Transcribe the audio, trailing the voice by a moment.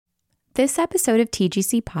This episode of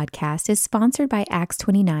TGC Podcast is sponsored by Acts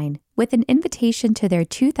 29 with an invitation to their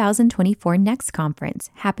 2024 Next Conference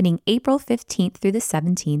happening April 15th through the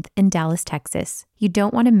 17th in Dallas, Texas. You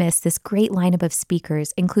don't want to miss this great lineup of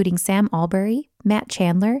speakers, including Sam Albury, Matt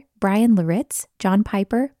Chandler, Brian Laritz, John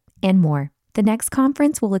Piper, and more. The Next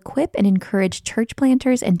Conference will equip and encourage church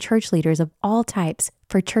planters and church leaders of all types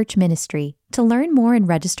for church ministry. To learn more and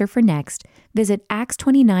register for Next, visit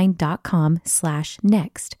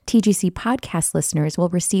acts29.com/next. TGC podcast listeners will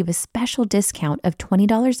receive a special discount of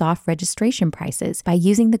 $20 off registration prices by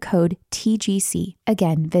using the code TGC.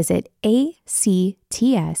 Again, visit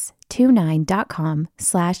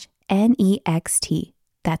acts29.com/next.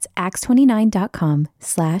 That's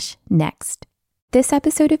acts29.com/next. This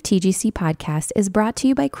episode of TGC Podcast is brought to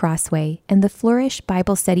you by Crossway and the Flourish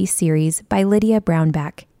Bible Study Series by Lydia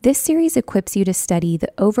Brownback. This series equips you to study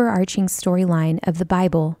the overarching storyline of the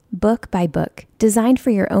Bible, book by book. Designed for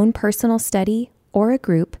your own personal study or a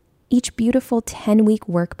group, each beautiful 10-week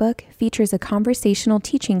workbook features a conversational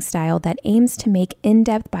teaching style that aims to make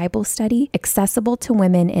in-depth Bible study accessible to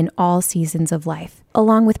women in all seasons of life,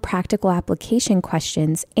 along with practical application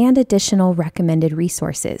questions and additional recommended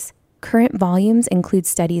resources. Current volumes include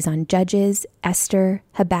studies on Judges, Esther,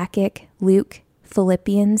 Habakkuk, Luke,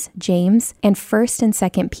 Philippians, James, and 1st and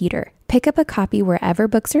 2nd Peter. Pick up a copy wherever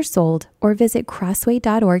books are sold or visit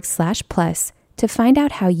crossway.org/plus to find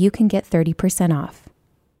out how you can get 30% off.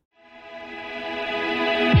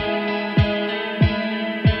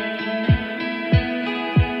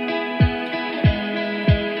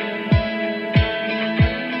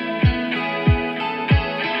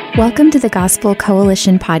 Welcome to the Gospel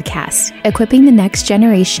Coalition podcast, equipping the next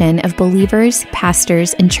generation of believers,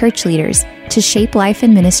 pastors, and church leaders to shape life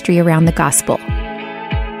and ministry around the gospel.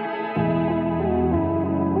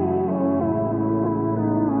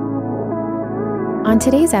 On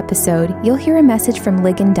today's episode, you'll hear a message from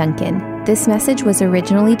Ligon Duncan. This message was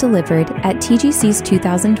originally delivered at TGC's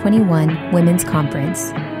 2021 Women's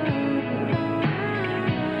Conference.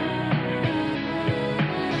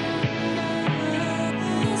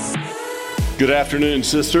 Good afternoon,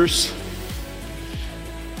 sisters.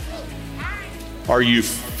 Are you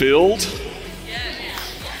filled?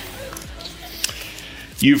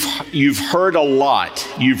 You've heard a lot.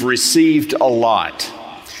 You've received a lot.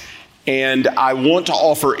 And I want to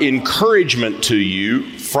offer encouragement to you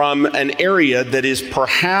from an area that is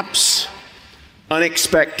perhaps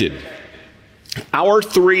unexpected. Our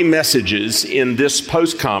three messages in this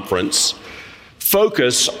post-conference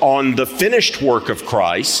focus on the finished work of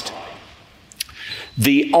Christ,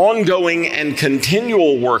 the ongoing and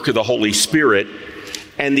continual work of the Holy Spirit,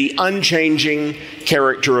 and the unchanging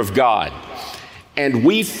character of God. And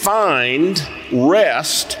we find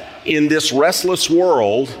rest in this restless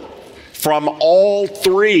world from all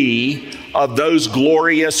three of those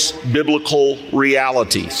glorious biblical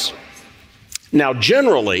realities. Now,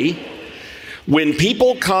 generally, when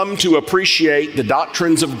people come to appreciate the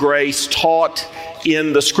doctrines of grace taught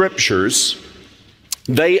in the Scriptures,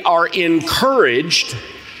 they are encouraged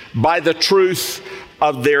by the truth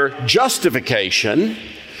of their justification,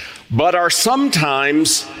 but are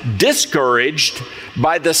sometimes discouraged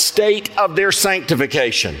by the state of their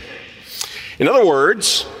sanctification. In other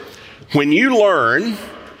words, when you learn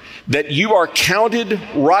that you are counted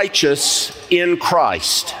righteous in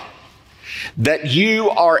Christ, that you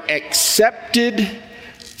are accepted,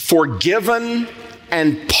 forgiven,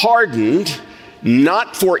 and pardoned,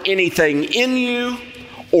 not for anything in you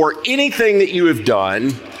or anything that you have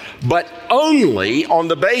done, but only on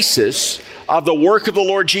the basis of the work of the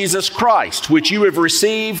Lord Jesus Christ, which you have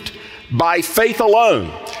received by faith alone.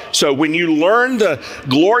 So when you learn the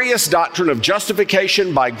glorious doctrine of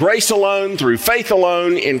justification by grace alone, through faith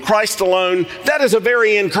alone, in Christ alone, that is a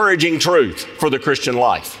very encouraging truth for the Christian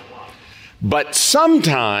life. But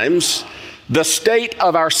sometimes the state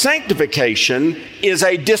of our sanctification is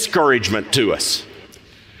a discouragement to us.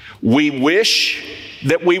 We wish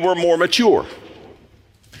that we were more mature.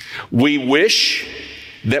 We wish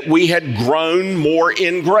that we had grown more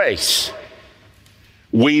in grace.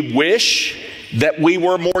 We wish that we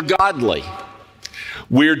were more godly.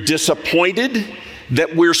 We're disappointed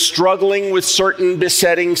that we're struggling with certain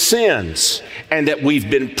besetting sins and that we've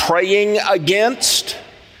been praying against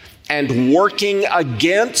and working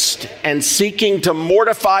against and seeking to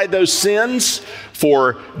mortify those sins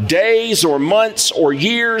for days or months or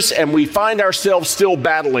years, and we find ourselves still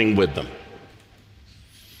battling with them.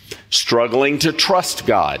 Struggling to trust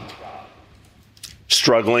God,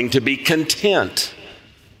 struggling to be content,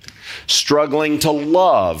 struggling to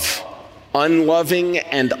love unloving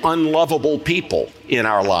and unlovable people in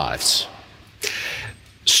our lives.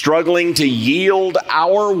 struggling to yield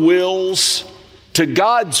our wills to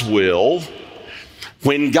God's will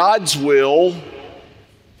when God's will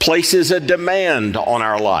places a demand on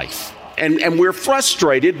our life. And we're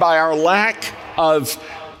frustrated by our lack of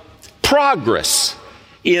progress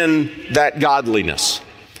in that godliness.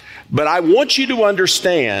 But I want you to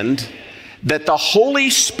understand that the Holy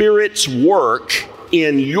Spirit's work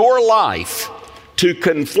in your life to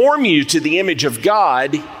conform you to the image of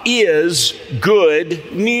God is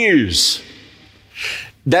good news.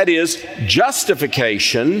 That is,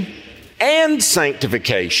 justification and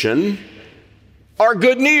sanctification are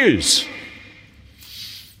good news.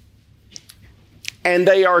 And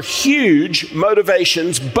they are huge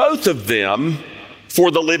motivations, both of them,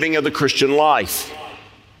 for the living of the Christian life.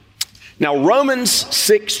 Now, Romans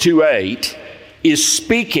 6-8 is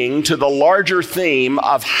speaking to the larger theme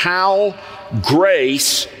of how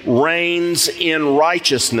grace reigns in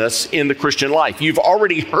righteousness in the Christian life. You've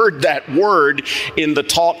already heard that word in the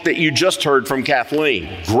talk that you just heard from Kathleen.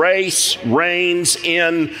 Grace reigns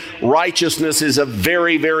in righteousness is a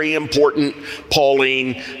very, very important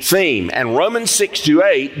Pauline theme. And Romans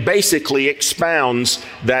 6-8 basically expounds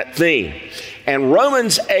that theme. And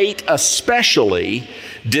Romans 8 especially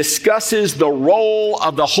discusses the role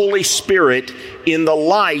of the Holy Spirit in the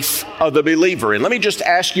life of the believer. And let me just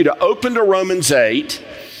ask you to open to Romans 8.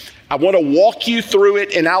 I want to walk you through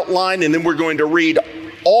it in outline, and then we're going to read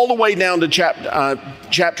all the way down to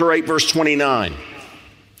chapter 8, verse 29.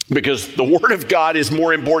 Because the Word of God is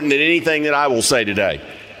more important than anything that I will say today.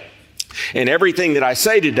 And everything that I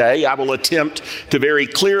say today, I will attempt to very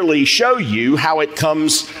clearly show you how it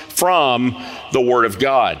comes from the Word of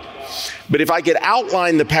God. But if I could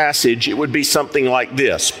outline the passage, it would be something like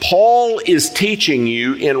this. Paul is teaching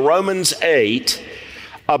you in Romans 8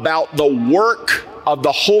 about the work of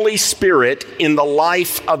the Holy Spirit in the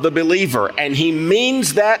life of the believer. And he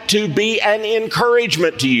means that to be an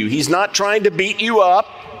encouragement to you. He's not trying to beat you up.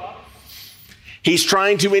 He's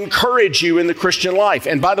trying to encourage you in the Christian life.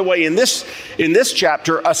 And by the way, in this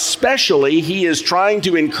chapter especially, he is trying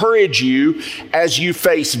to encourage you as you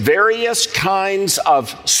face various kinds of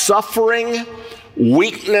suffering,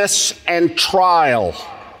 weakness, and trial.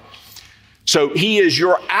 So he is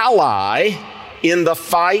your ally in the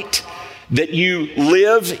fight that you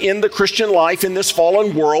live in the Christian life in this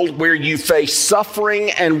fallen world where you face suffering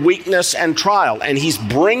and weakness and trial. And he's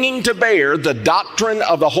bringing to bear the doctrine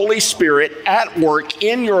of the Holy Spirit at work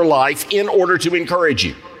in your life in order to encourage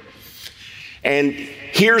you. And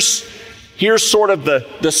here's sort of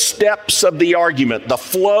the steps of the argument, the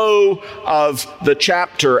flow of the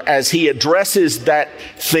chapter as he addresses that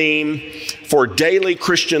theme for daily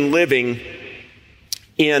Christian living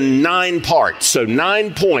in 9 parts. So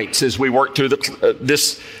 9 points as we work through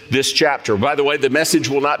this chapter. By the way, the message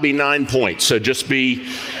will not be 9 points. So just be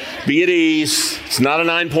at ease. It's not a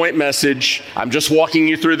 9-point message. I'm just walking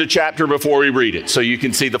you through the chapter before we read it so you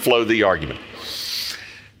can see the flow of the argument.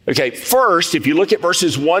 Okay, first, if you look at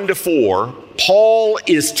verses 1-4, Paul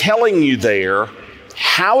is telling you there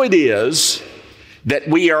how it is that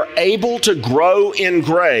we are able to grow in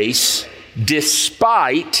grace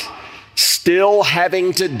despite still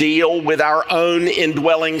having to deal with our own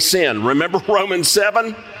indwelling sin. Remember Romans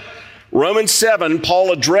 7? Romans 7,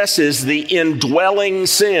 Paul addresses the indwelling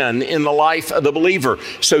sin in the life of the believer.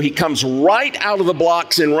 So he comes right out of the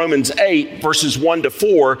blocks in Romans 8, verses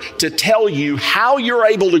 1-4, to tell you how you're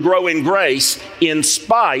able to grow in grace in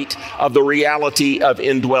spite of the reality of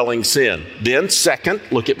indwelling sin. Then, second,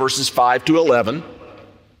 look at verses 5-11.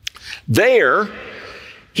 There,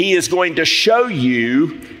 he is going to show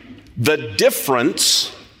you the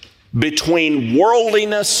difference between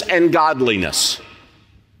worldliness and godliness.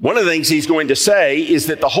 One of the things he's going to say is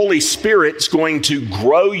that the Holy Spirit's going to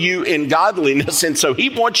grow you in godliness, and so he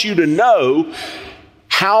wants you to know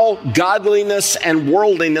how godliness and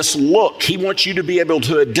worldliness look. He wants you to be able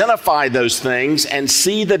to identify those things and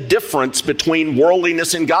see the difference between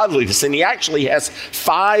worldliness and godliness. And he actually has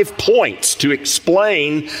 5 points to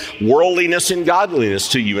explain worldliness and godliness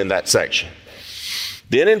to you in that section.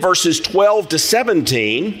 Then in verses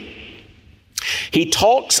 12-17, he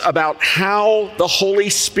talks about how the Holy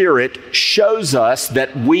Spirit shows us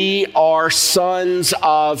that we are sons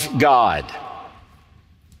of God.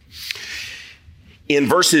 In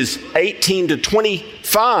verses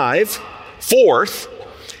 18-25, fourth,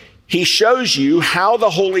 he shows you how the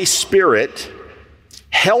Holy Spirit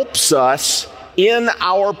helps us in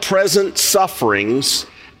our present sufferings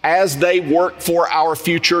as they work for our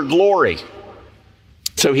future glory.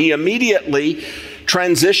 So he immediately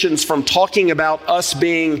transitions from talking about us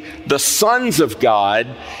being the sons of God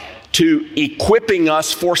to equipping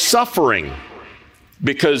us for suffering.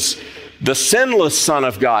 because the sinless Son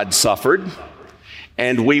of God suffered,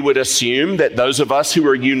 and we would assume that those of us who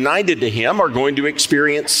are united to him are going to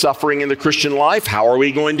experience suffering in the Christian life. How are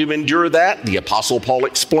we going to endure that? The Apostle Paul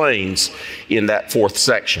explains in that 4th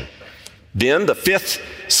section. Then the 5th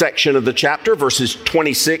section of the chapter, verses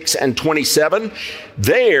 26 and 27,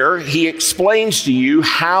 there he explains to you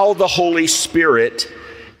how the Holy Spirit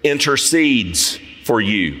intercedes for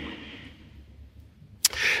you.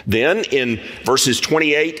 Then in verses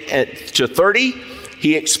 28 to 30,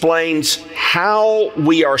 he explains how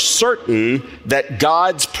we are certain that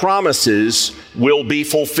God's promises will be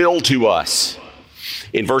fulfilled to us.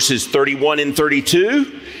 In verses 31 and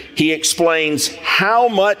 32, he explains how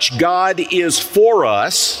much God is for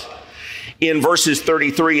us. In verses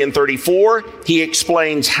 33 and 34, he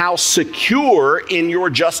explains how secure in your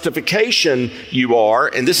justification you are.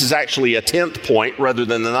 And this is actually a 10th point rather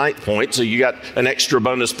than the 9th point, so you got an extra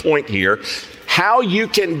bonus point here. How you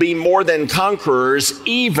can be more than conquerors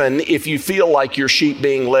even if you feel like your sheep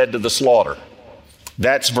being led to the slaughter.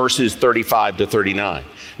 That's verses 35 to 39.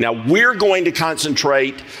 Now, we're going to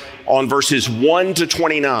concentrate on verses 1 to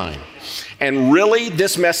 29. And really,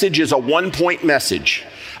 this message is a 1-point message,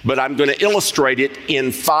 but I'm going to illustrate it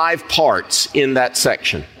in 5 parts in that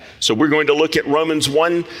section. So we're going to look at Romans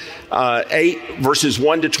 8, verses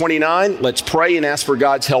 1 to 29. Let's pray and ask for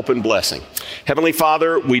God's help and blessing. Heavenly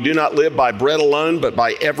Father, we do not live by bread alone, but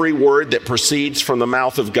by every word that proceeds from the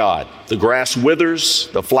mouth of God. The grass withers,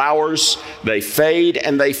 the flowers, they fade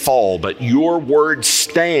and they fall, but your word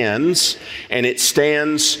stands, and it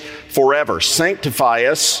stands forever. Sanctify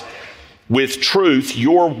us with truth.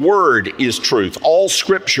 Your word is truth. All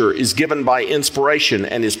scripture is given by inspiration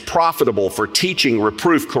and is profitable for teaching,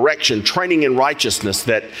 reproof, correction, training in righteousness,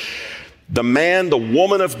 that the man, the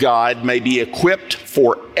woman of God may be equipped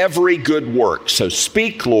for every good work. So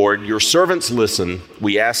speak, Lord, your servants listen.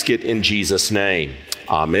 We ask it in Jesus' name.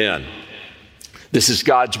 Amen. This is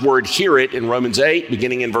God's word. Hear it in Romans 8,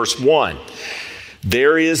 beginning in verse 1.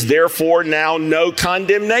 There is therefore now no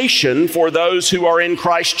condemnation for those who are in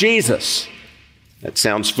Christ Jesus. That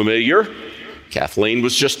sounds familiar. Kathleen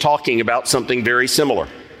was just talking about something very similar.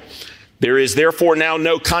 There is therefore now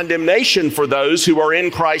no condemnation for those who are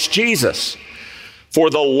in Christ Jesus.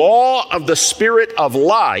 For the law of the Spirit of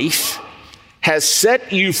life has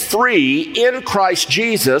set you free in Christ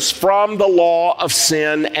Jesus from the law of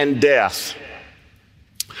sin and death.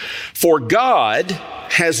 For God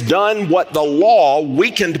has done what the law,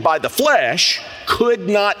 weakened by the flesh, could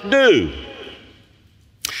not do.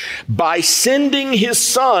 By sending his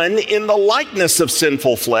Son in the likeness of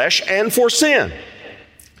sinful flesh and for sin,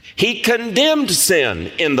 he condemned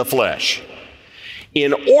sin in the flesh,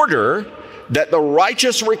 in order that the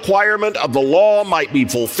righteous requirement of the law might be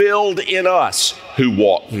fulfilled in us, who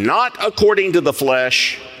walk not according to the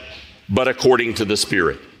flesh, but according to the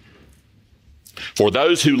Spirit. For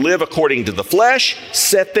those who live according to the flesh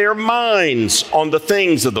set their minds on the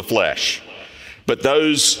things of the flesh, but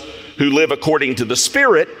those who live according to the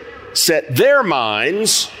Spirit set their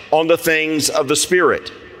minds on the things of the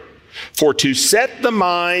Spirit. For to set the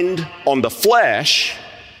mind on the flesh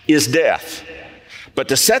is death, but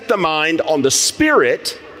to set the mind on the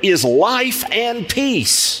Spirit is life and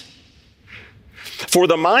peace. For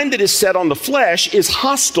the mind that is set on the flesh is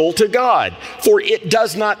hostile to God, for it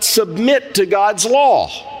does not submit to God's law.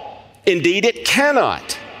 Indeed, it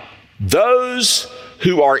cannot. Those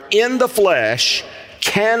who are in the flesh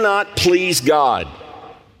cannot please God.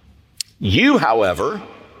 You, however,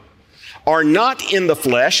 are not in the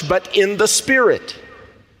flesh, but in the Spirit,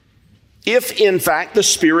 if in fact the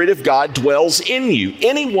Spirit of God dwells in you.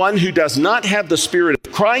 Anyone who does not have the Spirit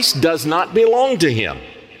of Christ does not belong to him.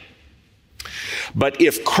 But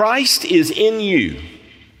if Christ is in you,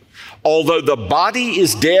 although the body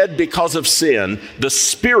is dead because of sin, the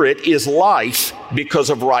Spirit is life because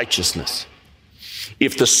of righteousness.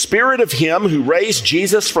 If the Spirit of him who raised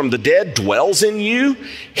Jesus from the dead dwells in you,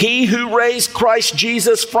 he who raised Christ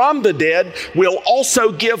Jesus from the dead will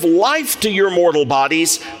also give life to your mortal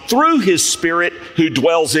bodies through his Spirit who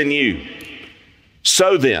dwells in you.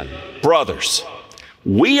 So then, brothers,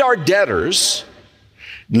 we are debtors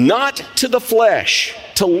not to the flesh,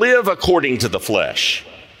 to live according to the flesh.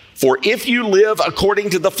 For if you live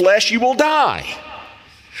according to the flesh, you will die.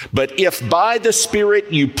 But if by the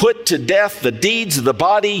Spirit you put to death the deeds of the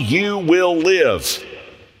body, you will live.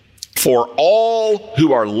 For all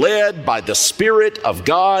who are led by the Spirit of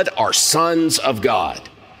God are sons of God.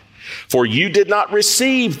 For you did not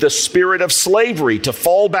receive the spirit of slavery to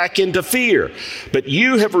fall back into fear, but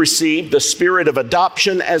you have received the Spirit of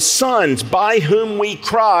adoption as sons, by whom we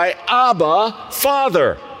cry, Abba,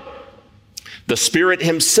 Father. The Spirit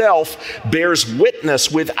himself bears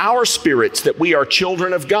witness with our spirits that we are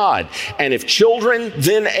children of God. And if children,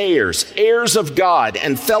 then heirs, heirs of God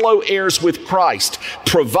and fellow heirs with Christ,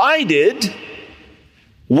 provided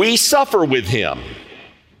we suffer with him,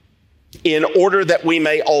 in order that we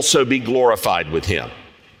may also be glorified with him.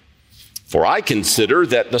 For I consider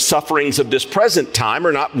that the sufferings of this present time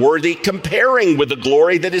are not worthy comparing with the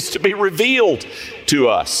glory that is to be revealed to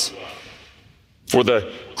us. For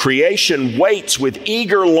the creation waits with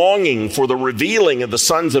eager longing for the revealing of the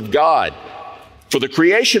sons of God. For the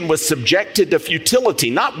creation was subjected to futility,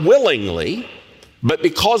 not willingly, but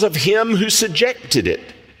because of him who subjected it,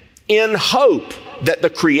 in hope that the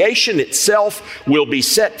creation itself will be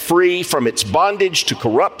set free from its bondage to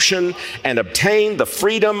corruption and obtain the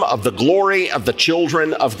freedom of the glory of the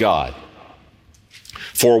children of God.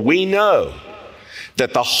 For we know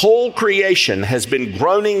that the whole creation has been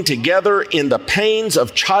groaning together in the pains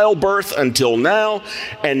of childbirth until now,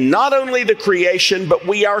 and not only the creation, but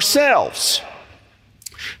we ourselves,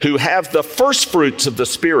 who have the first fruits of the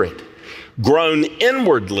Spirit, groan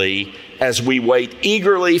inwardly as we wait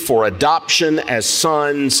eagerly for adoption as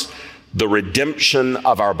sons, the redemption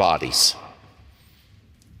of our bodies.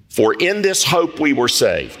 For in this hope we were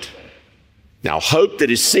saved. Now, hope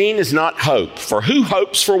that is seen is not hope, for who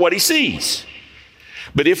hopes for what he sees?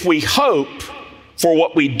 But if we hope for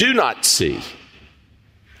what we do not see,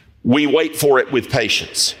 we wait for it with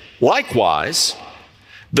patience. Likewise,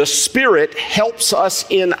 the Spirit helps us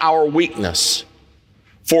in our weakness.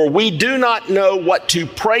 For we do not know what to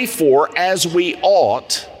pray for as we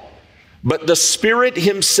ought, but the Spirit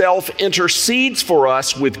himself intercedes for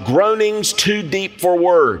us with groanings too deep for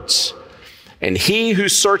words. And he who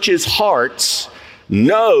searches hearts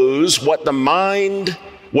knows what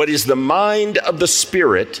is the mind of the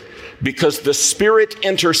Spirit, because the Spirit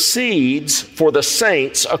intercedes for the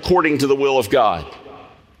saints according to the will of God.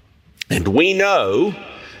 And we know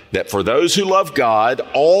that for those who love God,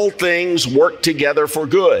 all things work together for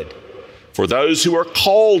good, for those who are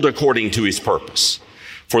called according to his purpose.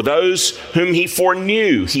 For those whom he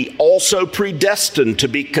foreknew, he also predestined to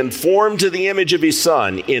be conformed to the image of his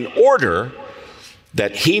Son, in order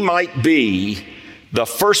that he might be the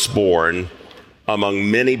firstborn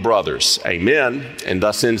among many brothers. Amen. And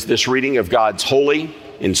thus ends this reading of God's holy,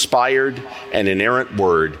 inspired, and inerrant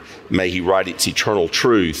word. May he write its eternal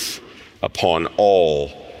truth upon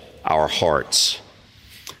all our hearts.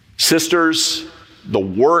 Sisters, the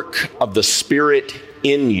work of the Spirit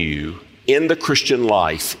in you in the Christian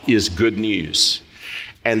life is good news.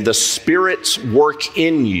 And the Spirit's work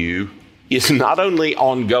in you is not only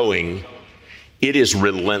ongoing, it is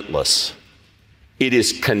relentless. It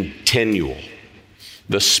is continual.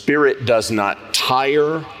 The Spirit does not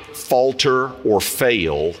tire, falter, or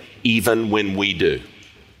fail even when we do.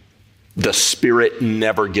 The Spirit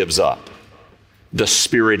never gives up. The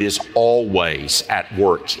Spirit is always at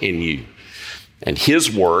work in you. And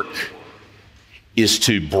his work is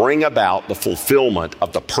to bring about the fulfillment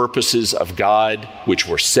of the purposes of God, which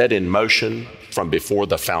were set in motion from before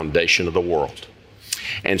the foundation of the world.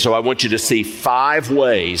 And so I want you to see 5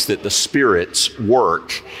 ways that the Spirit's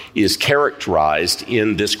work is characterized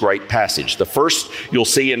in this great passage. The first you'll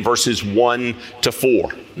see in verses 1 to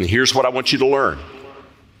 4. And here's what I want you to learn.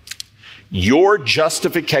 Your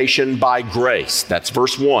justification by grace, that's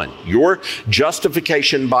verse 1. Your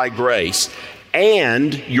justification by grace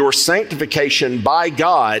and your sanctification by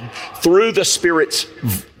God through the Spirit's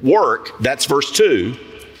work, that's verse 2.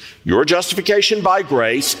 Your justification by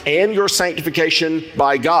grace and your sanctification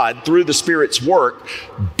by God through the Spirit's work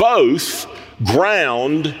both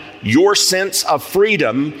ground your sense of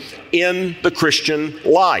freedom in the Christian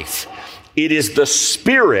life. It is the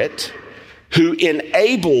Spirit who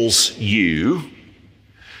enables you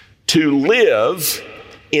to live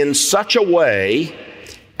in such a way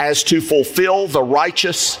as to fulfill the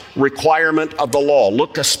righteous requirement of the law.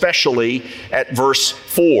 Look especially at verse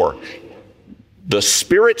 4. The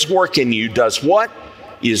Spirit's work in you does what?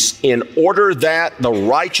 Is in order that the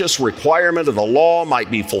righteous requirement of the law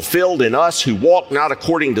might be fulfilled in us who walk not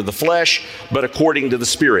according to the flesh, but according to the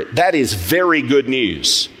Spirit. That is very good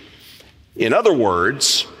news. In other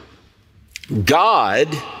words,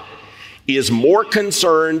 God is more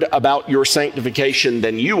concerned about your sanctification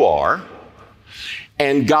than you are,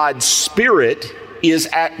 and God's Spirit is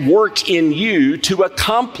at work in you to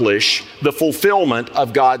accomplish the fulfillment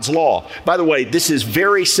of God's law. By the way, this is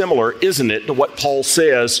very similar, isn't it, to what Paul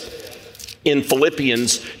says in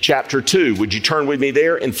Philippians chapter 2. Would you turn with me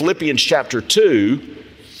there? In Philippians chapter 2,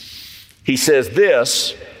 he says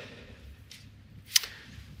this.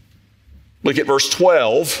 Look at verse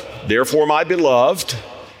 12. Therefore, my beloved,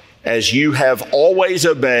 as you have always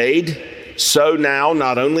obeyed, so now,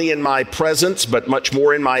 not only in my presence, but much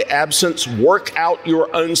more in my absence, work out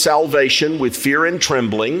your own salvation with fear and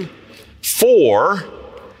trembling, for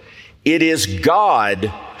it is God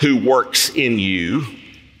who works in you,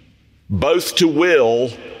 both to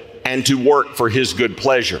will and to work for his good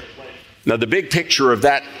pleasure. Now, the big picture of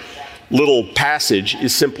that little passage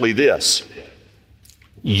is simply this.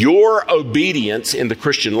 Your obedience in the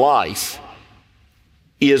Christian life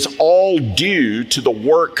is all due to the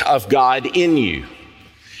work of God in you.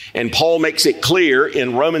 And Paul makes it clear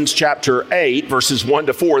in Romans chapter 8, verses 1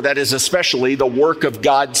 to 4, that is especially the work of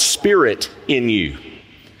God's Spirit in you.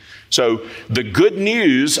 So the good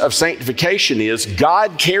news of sanctification is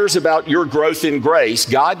God cares about your growth in grace.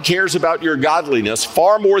 God cares about your godliness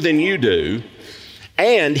far more than you do.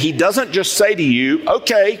 And he doesn't just say to you,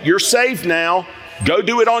 okay, you're saved now. Go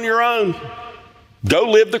do it on your own. Go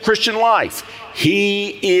live the Christian life.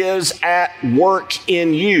 He is at work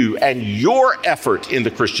in you, and your effort in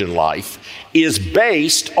the Christian life is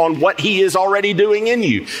based on what he is already doing in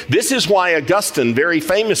you. This is why Augustine very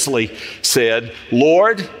famously said,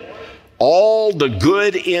 Lord, all the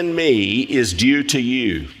good in me is due to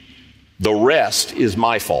you. The rest is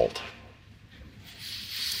my fault.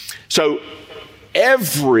 So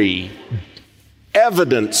every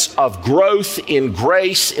evidence of growth in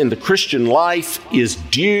grace in the Christian life is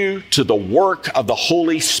due to the work of the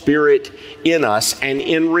Holy Spirit in us and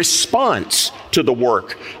in response to the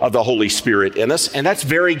work of the Holy Spirit in us. And that's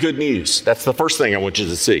very good news. That's the first thing I want you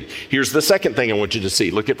to see. Here's the second thing I want you to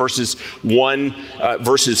see. Look at verses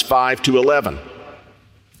 5 to 11.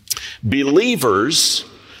 Believers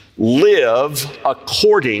live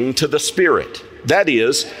according to the Spirit. That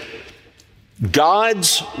is,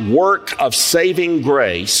 God's work of saving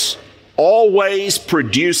grace always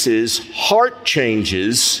produces heart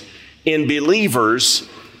changes in believers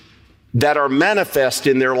that are manifest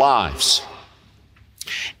in their lives.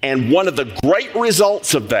 And one of the great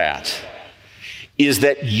results of that is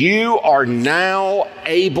that you are now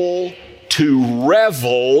able to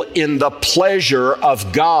revel in the pleasure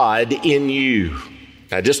of God in you.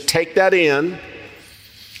 Now just take that in.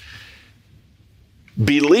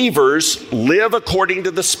 Believers live according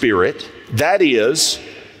to the Spirit. That is,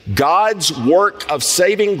 God's work of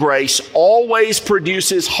saving grace always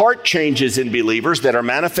produces heart changes in believers that are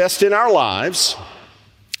manifest in our lives.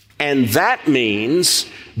 And that means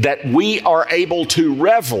that we are able to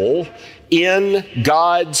revel in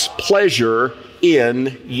God's pleasure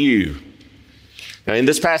in you. Now, in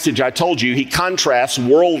this passage, I told you, he contrasts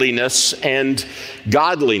worldliness and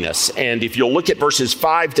godliness. And if you'll look at verses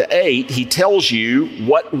 5 to 8, he tells you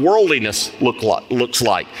what worldliness looks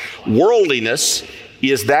like. Worldliness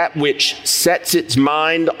is that which sets its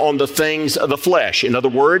mind on the things of the flesh. In other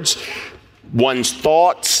words, one's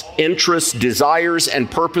thoughts, interests, desires,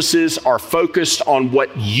 and purposes are focused on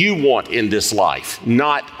what you want in this life,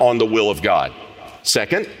 not on the will of God.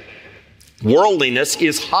 Second, worldliness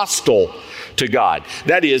is hostile to God.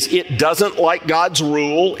 That is, it doesn't like God's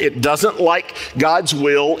rule. It doesn't like God's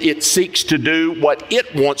will. It seeks to do what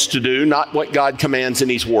it wants to do, not what God commands in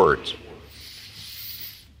his words.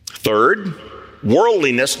 Third,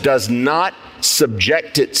 worldliness does not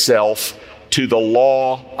subject itself to the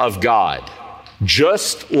law of God.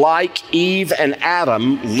 Just like Eve and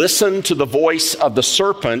Adam listened to the voice of the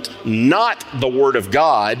serpent, not the word of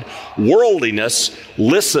God, worldliness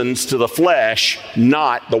listens to the flesh,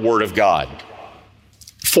 not the word of God.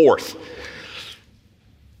 Fourth,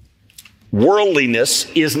 worldliness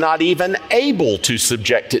is not even able to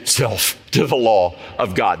subject itself to the law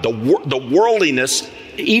of God. The worldliness,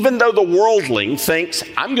 even though the worldling thinks,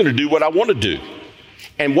 I'm going to do what I want to do.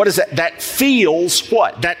 And what is that? That feels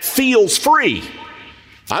what? That feels free.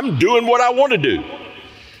 I'm doing what I want to do.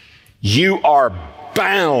 You are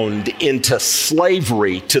bound into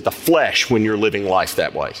slavery to the flesh when you're living life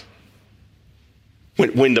that way.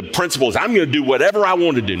 When the principle is, I'm going to do whatever I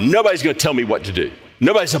want to do. Nobody's going to tell me what to do.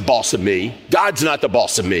 Nobody's the boss of me. God's not the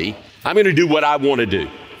boss of me. I'm going to do what I want to do.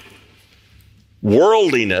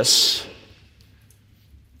 Worldliness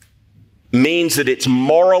means that it's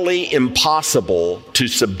morally impossible to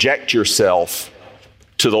subject yourself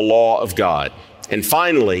to the law of God. And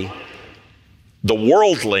finally, the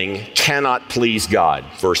worldling cannot please God,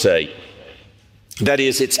 verse 8. That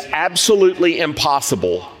is, it's absolutely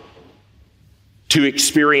impossible to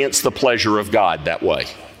experience the pleasure of God that way.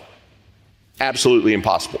 Absolutely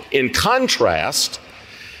impossible. In contrast,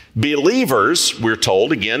 believers, we're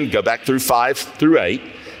told, again, go back through 5 through 8,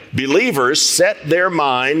 believers set their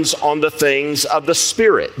minds on the things of the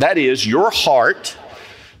Spirit. That is, your heart,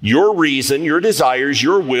 your reason, your desires,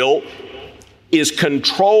 your will is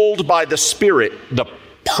controlled by the Spirit, the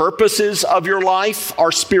purposes of your life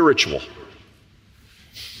are spiritual.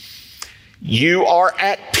 You are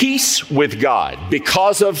at peace with God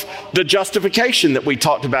because of the justification that we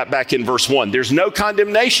talked about back in verse 1. There's no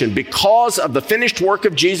condemnation. Because of the finished work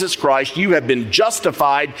of Jesus Christ, you have been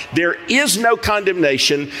justified. There is no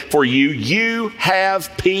condemnation for you. You have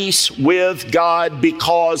peace with God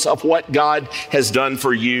because of what God has done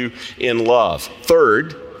for you in love.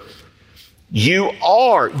 Third,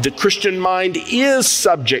 the Christian mind is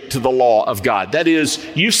subject to the law of God. That is,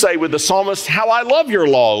 you say with the psalmist, "How I love your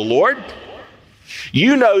law, O Lord."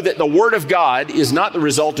 You know that the Word of God is not the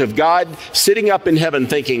result of God sitting up in heaven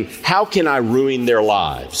thinking, "How can I ruin their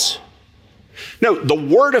lives?" No, the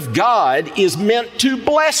Word of God is meant to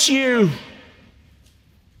bless you.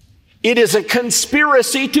 It is a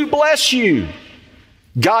conspiracy to bless you.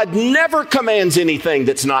 God never commands anything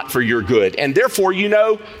that's not for your good. And therefore, you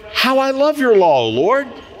know, "How I love your law, O Lord."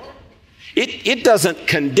 It doesn't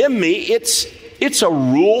condemn me. It's a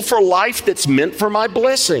rule for life that's meant for my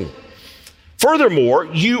blessing. Furthermore,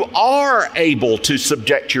 you are able to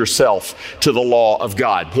subject yourself to the law of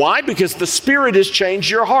God. Why? Because the Spirit has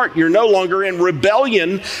changed your heart. You're no longer in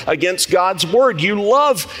rebellion against God's word. You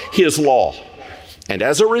love His law. And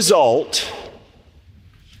as a result,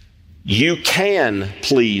 you can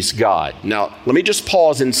please God. Now, let me just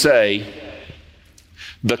pause and say,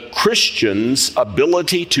 the Christian's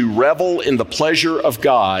ability to revel in the pleasure of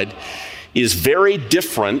God is very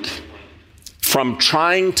different from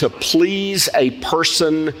trying to please a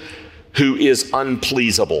person who is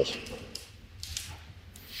unpleasable.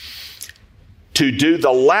 To do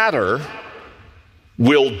the latter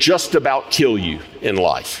will just about kill you in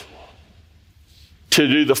life. To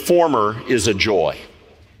do the former is a joy.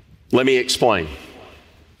 Let me explain.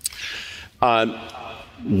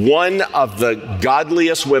 One of the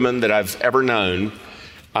godliest women that I've ever known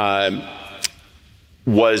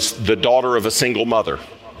was the daughter of a single mother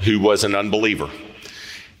who was an unbeliever.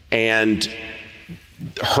 And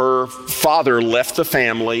her father left the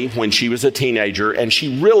family when she was a teenager, and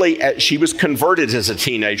she was converted as a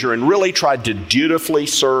teenager and really tried to dutifully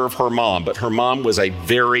serve her mom. But her mom was a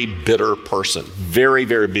very bitter person, very,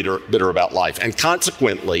 very bitter about life, and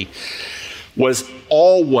consequently was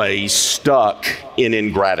always stuck in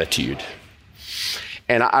ingratitude.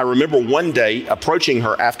 And I remember one day approaching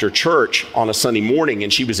her after church on a Sunday morning,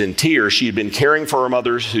 and she was in tears. She had been caring for her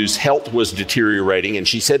mother whose health was deteriorating. And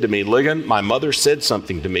she said to me, "Ligon, my mother said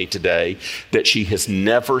something to me today that she has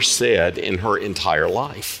never said in her entire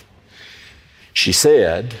life." She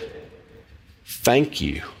said, "Thank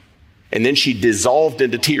you." And then she dissolved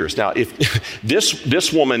into tears. Now, if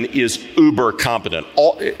this woman is uber competent.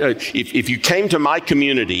 If you came to my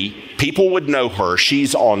community, people would know her.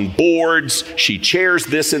 She's on boards. She chairs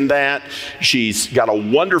this and that. She's got a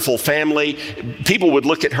wonderful family. People would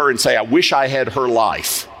look at her and say, "I wish I had her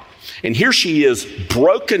life." And here she is,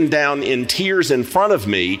 broken down in tears in front of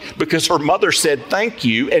me because her mother said thank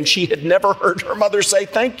you, and she had never heard her mother say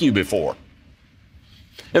thank you before.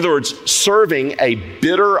 In other words, serving a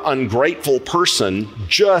bitter, ungrateful person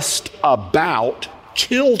just about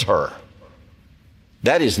killed her.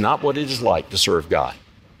 That is not what it is like to serve God.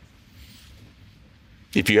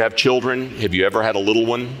 If you have children, have you ever had a little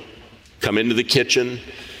one come into the kitchen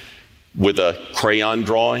with a crayon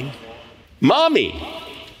drawing? "Mommy,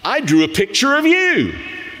 I drew a picture of you."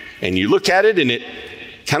 And you look at it and it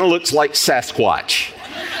kind of looks like Sasquatch.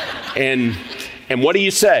 And what do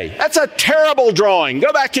you say? "That's a terrible drawing.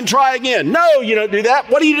 Go back and try again." "No, you don't do that."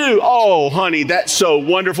 "What do you do?" "Oh, honey, that's so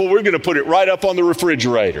wonderful. We're going to put it right up on the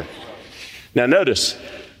refrigerator." Now notice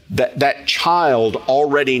that child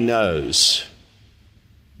already knows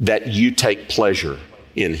that you take pleasure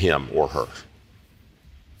in him or her.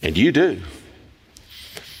 And you do.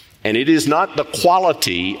 And it is not the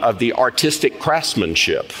quality of the artistic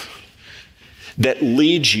craftsmanship that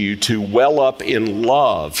leads you to well up in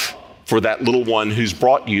love for that little one who's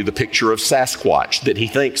brought you the picture of Sasquatch that he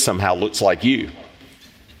thinks somehow looks like you.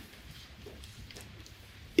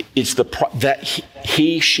 It's that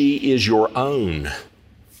she is your own.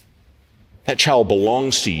 That child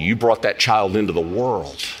belongs to you. You brought that child into the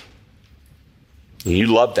world. And you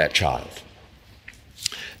love that child.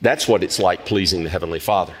 That's what it's like pleasing the Heavenly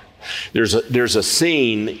Father. There's a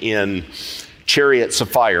scene in Chariots of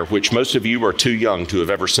Fire, which most of you are too young to have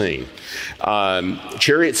ever seen.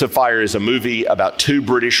 Chariots of Fire is a movie about two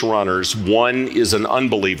British runners. One is an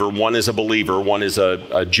unbeliever, one is a believer. One is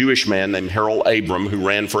a Jewish man named Harold Abram who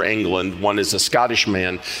ran for England. One is a Scottish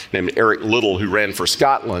man named Eric Liddell who ran for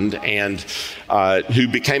Scotland and who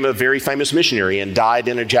became a very famous missionary and died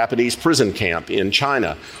in a Japanese prison camp in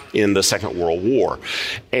China in the Second World War.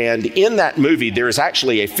 And in that movie, there is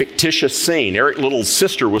actually a fictitious scene. Eric Liddell's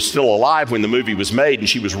sister was still alive when the movie was made, and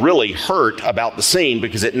she was really hurt about the scene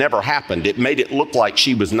because it never happened. It made it look like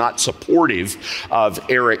she was not supportive of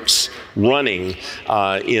Eric's running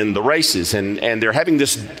in the races. And they're having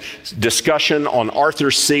this discussion on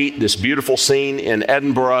Arthur's Seat, this beautiful scene in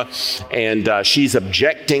Edinburgh, and she's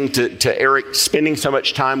objecting to Eric spending so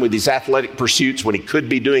much time with these athletic pursuits when he could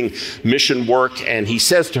be doing mission work. And he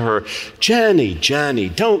says to her, Jenny,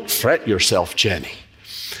 don't fret yourself, Jenny.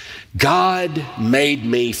 God made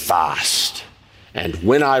me fast, and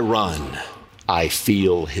when I run, I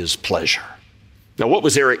feel his pleasure. Now, what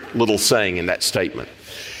was Eric Liddell saying in that statement?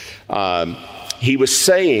 He was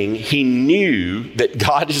saying he knew that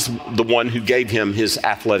God is the one who gave him his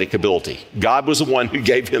athletic ability. God was the one who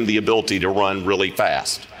gave him the ability to run really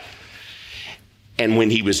fast. And when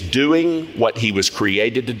he was doing what he was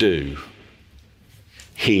created to do,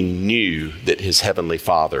 he knew that his heavenly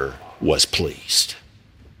Father was pleased,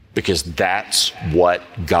 because that's what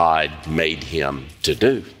God made him to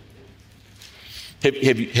do.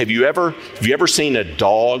 Have you ever seen a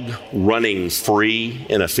dog running free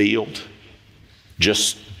in a field,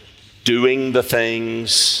 just doing the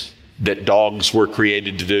things that dogs were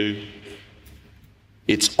created to do?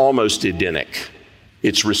 It's almost Edenic.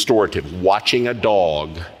 It's restorative, watching a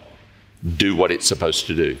dog do what it's supposed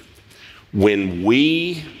to do. When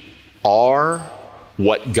we are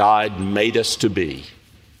what God made us to be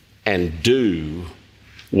and do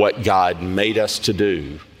what God made us to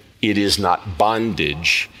do, it is not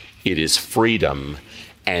bondage, it is freedom,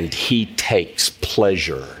 and he takes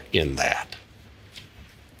pleasure in that.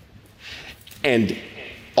 And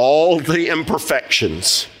all the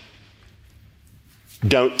imperfections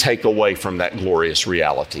don't take away from that glorious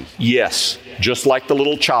reality. Yes, just like the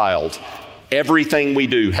little child, everything we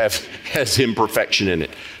do has imperfection in it,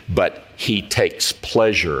 but he takes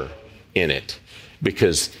pleasure in it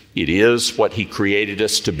because it is what he created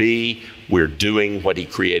us to be. We're doing what he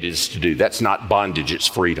created us to do. That's not bondage, it's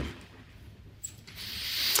freedom.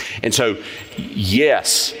 And so,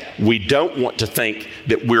 yes, we don't want to think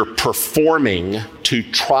that we're performing to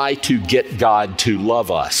try to get God to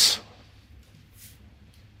love us.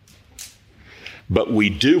 But we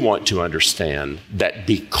do want to understand that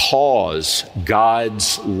because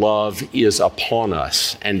God's love is upon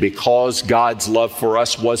us, and because God's love for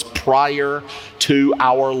us was prior to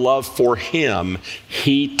our love for him,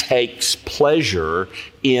 he takes pleasure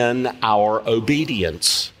in our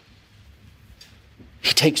obedience.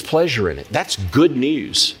 He takes pleasure in it. That's good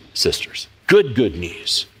news, sisters. Good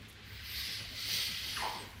news.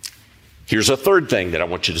 Here's a third thing that I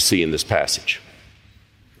want you to see in this passage.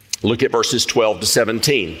 Look at verses 12 to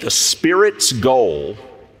 17. The Spirit's goal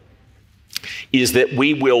is that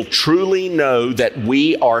we will truly know that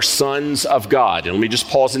we are sons of God. And let me just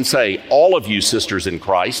pause and say, all of you sisters in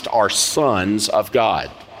Christ are sons of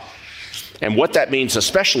God. And what that means,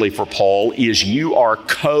 especially for Paul, is you are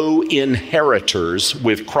co-inheritors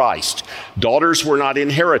with Christ. Daughters were not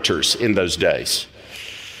inheritors in those days.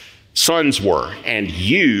 Sons were, and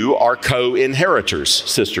you are co-inheritors,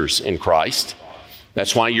 sisters in Christ.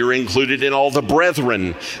 That's why you're included in all the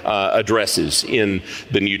brethren addresses in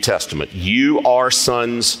the New Testament. You are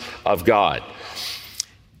sons of God.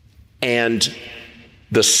 And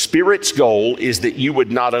the Spirit's goal is that you would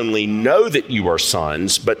not only know that you are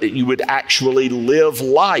sons, but that you would actually live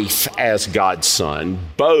life as God's son,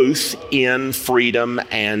 both in freedom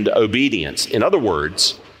and obedience. In other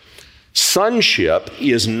words, sonship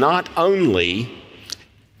is not only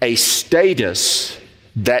a status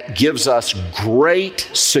that gives us great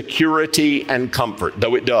security and comfort,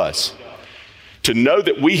 though it does. To know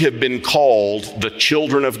that we have been called the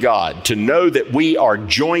children of God, to know that we are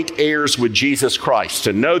joint heirs with Jesus Christ,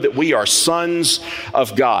 to know that we are sons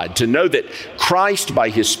of God, to know that Christ by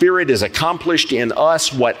his Spirit has accomplished in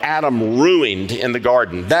us what Adam ruined in the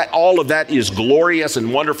garden. That all of that is glorious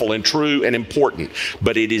and wonderful and true and important.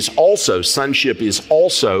 But it is also, sonship is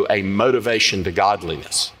also a motivation to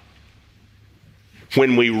godliness.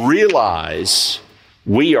 When we realize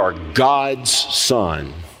we are God's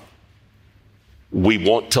son, we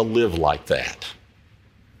want to live like that.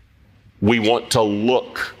 We want to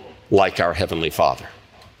look like our Heavenly Father.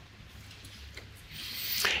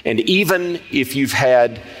 And even if you've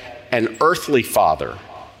had an earthly father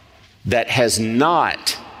that has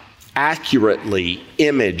not accurately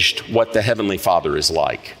imaged what the Heavenly Father is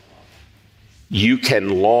like, you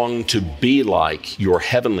can long to be like your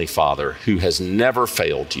Heavenly Father, who has never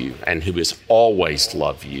failed you and who has always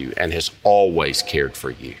loved you and has always cared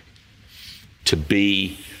for you. To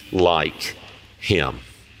be like Him.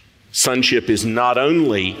 Sonship is not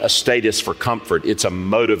only a status for comfort, it's a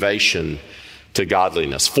motivation to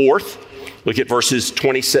godliness. Fourth, look at verses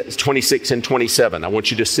 26 and 27. I want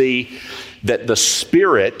you to see that the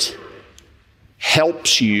Spirit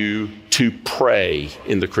helps you to pray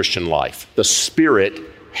in the Christian life. The Spirit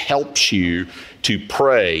helps you to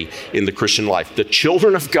pray in the Christian life. The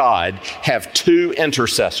children of God have two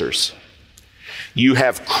intercessors. You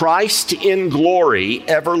have Christ in glory,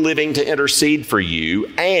 ever living to intercede for you,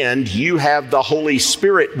 and you have the Holy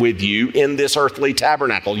Spirit with you in this earthly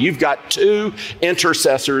tabernacle. You've got two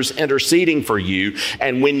intercessors interceding for you,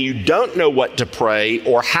 and when you don't know what to pray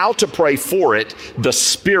or how to pray for it, the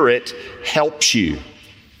Spirit helps you.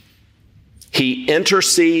 He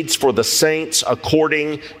intercedes for the saints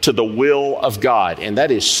according to the will of God, and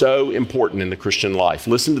that is so important in the Christian life.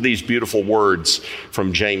 Listen to these beautiful words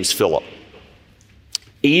from James Phillip.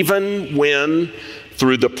 Even when,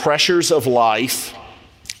 through the pressures of life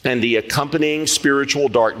and the accompanying spiritual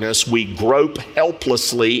darkness, we grope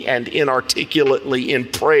helplessly and inarticulately in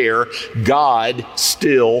prayer, God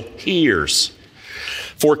still hears.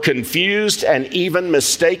 For confused and even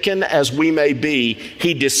mistaken as we may be,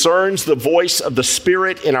 He discerns the voice of the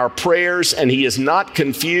Spirit in our prayers, and He is not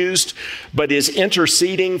confused, but is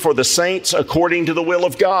interceding for the saints according to the will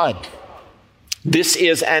of God. This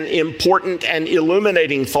is an important and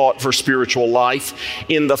illuminating thought for spiritual life.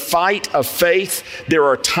 In the fight of faith, there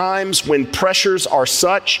are times when pressures are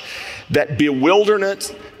such that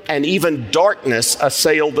bewilderment and even darkness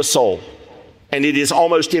assail the soul. And it is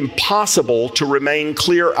almost impossible to remain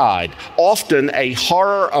clear-eyed. Often a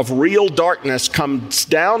horror of real darkness comes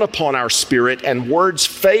down upon our spirit, and words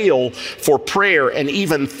fail for prayer and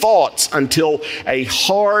even thoughts until a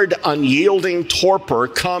hard, unyielding torpor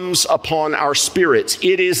comes upon our spirits.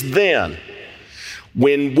 It is then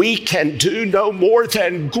when we can do no more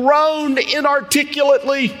than groan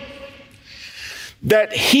inarticulately,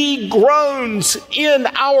 that He groans in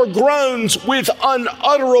our groans with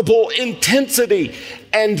unutterable intensity,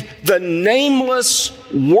 and the nameless,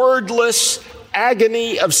 wordless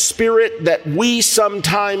agony of spirit that we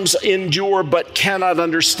sometimes endure but cannot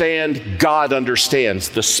understand, God understands.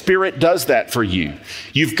 The Spirit does that for you.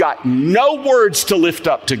 You've got no words to lift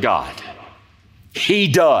up to God. He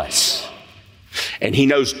does. And He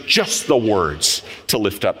knows just the words to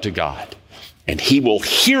lift up to God. And He will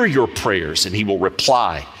hear your prayers, and He will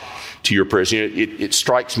reply to your prayers. You know, it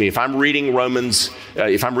strikes me, if I'm reading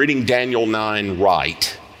Daniel 9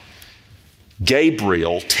 right,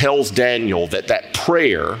 Gabriel tells Daniel that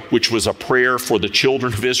prayer, which was a prayer for the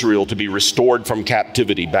children of Israel to be restored from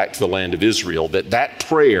captivity back to the land of Israel, that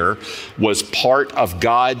prayer was part of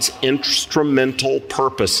God's instrumental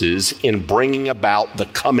purposes in bringing about the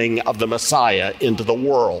coming of the Messiah into the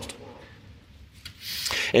world.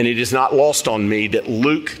 And it is not lost on me that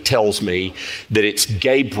Luke tells me that it's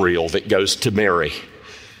Gabriel that goes to Mary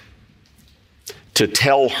to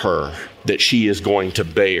tell her that she is going to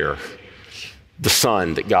bear the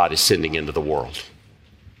Son that God is sending into the world.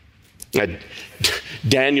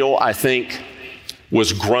 Daniel, I think,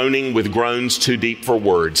 was groaning with groans too deep for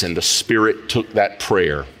words, and the Spirit took that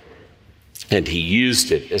prayer and He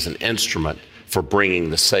used it as an instrument for bringing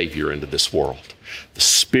the Savior into this world. The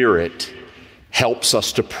Spirit helps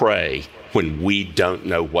us to pray when we don't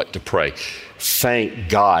know what to pray. Thank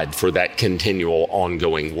God for that continual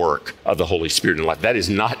ongoing work of the Holy Spirit in life. That is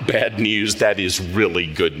not bad news. That is really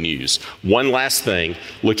good news. One last thing,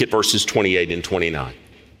 look at verses 28 and 29.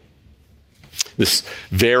 This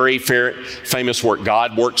very famous work,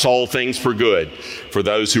 God works all things for good for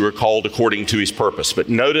those who are called according to His purpose. But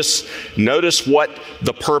notice what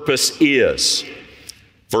the purpose is.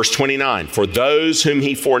 Verse 29, for those whom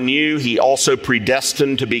He foreknew, He also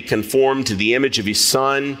predestined to be conformed to the image of His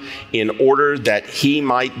Son, in order that He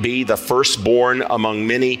might be the firstborn among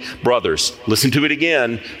many brothers. Listen to it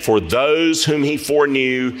again. For those whom He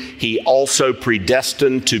foreknew, He also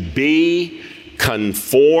predestined to be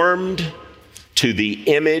conformed to the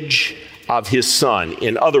image of His Son.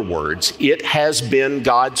 In other words, it has been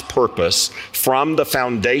God's purpose from the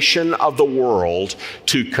foundation of the world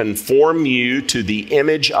to conform you to the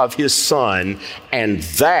image of His Son, and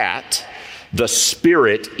that the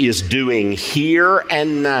Spirit is doing here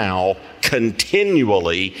and now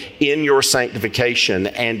continually in your sanctification,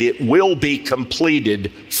 and it will be completed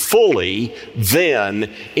fully then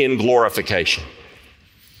in glorification.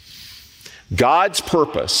 God's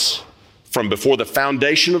purpose from before the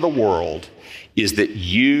foundation of the world is that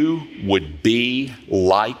you would be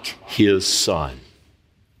like his Son.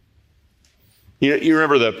 You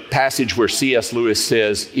remember the passage where C.S. Lewis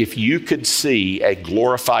says, if you could see a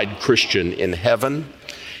glorified Christian in heaven,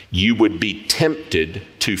 you would be tempted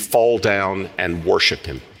to fall down and worship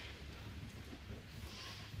him.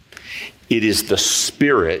 It is the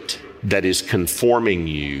Spirit that is conforming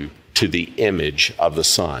you to the image of the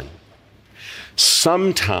Son.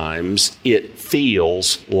 Sometimes it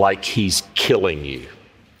feels like he's killing you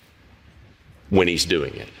when he's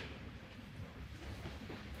doing it,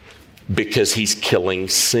 because he's killing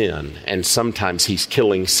sin, and sometimes he's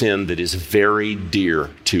killing sin that is very dear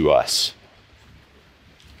to us.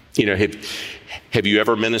 Have you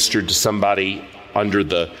ever ministered to somebody under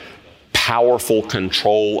the powerful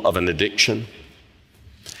control of an addiction?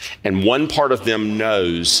 And one part of them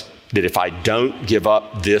knows that if I don't give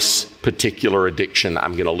up this particular addiction,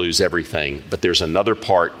 I'm going to lose everything. But there's another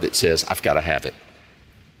part that says, I've got to have it.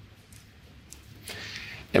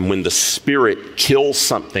 And when the Spirit kills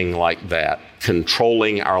something like that,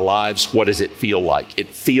 controlling our lives, what does it feel like? It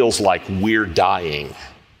feels like we're dying.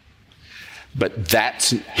 But that's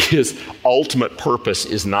his ultimate purpose,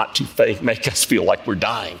 is not to make us feel like we're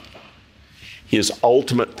dying. His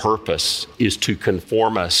ultimate purpose is to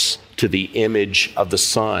conform us to the image of the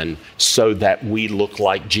Son so that we look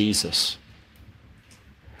like Jesus.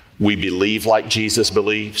 We believe like Jesus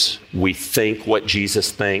believes. We think what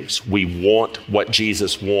Jesus thinks. We want what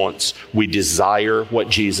Jesus wants. We desire what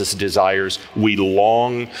Jesus desires. We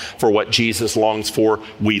long for what Jesus longs for.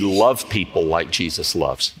 We love people like Jesus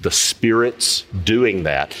loves. The Spirit's doing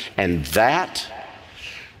that. And that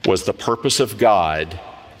was the purpose of God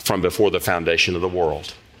from before the foundation of the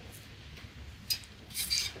world.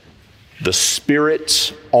 The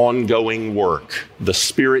Spirit's ongoing work, the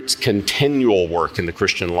Spirit's continual work in the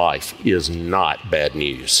Christian life is not bad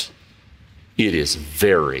news. It is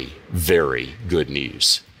very, very good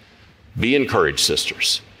news. Be encouraged,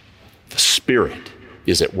 sisters. The Spirit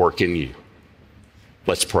is at work in you.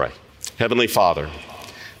 Let's pray. Heavenly Father,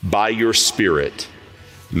 by your Spirit,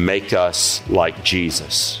 make us like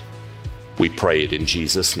Jesus. We pray it in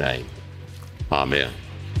Jesus' name. Amen.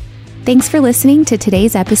 Thanks for listening to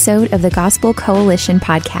today's episode of the Gospel Coalition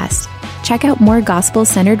podcast. Check out more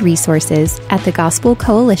gospel-centered resources at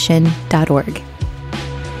thegospelcoalition.org.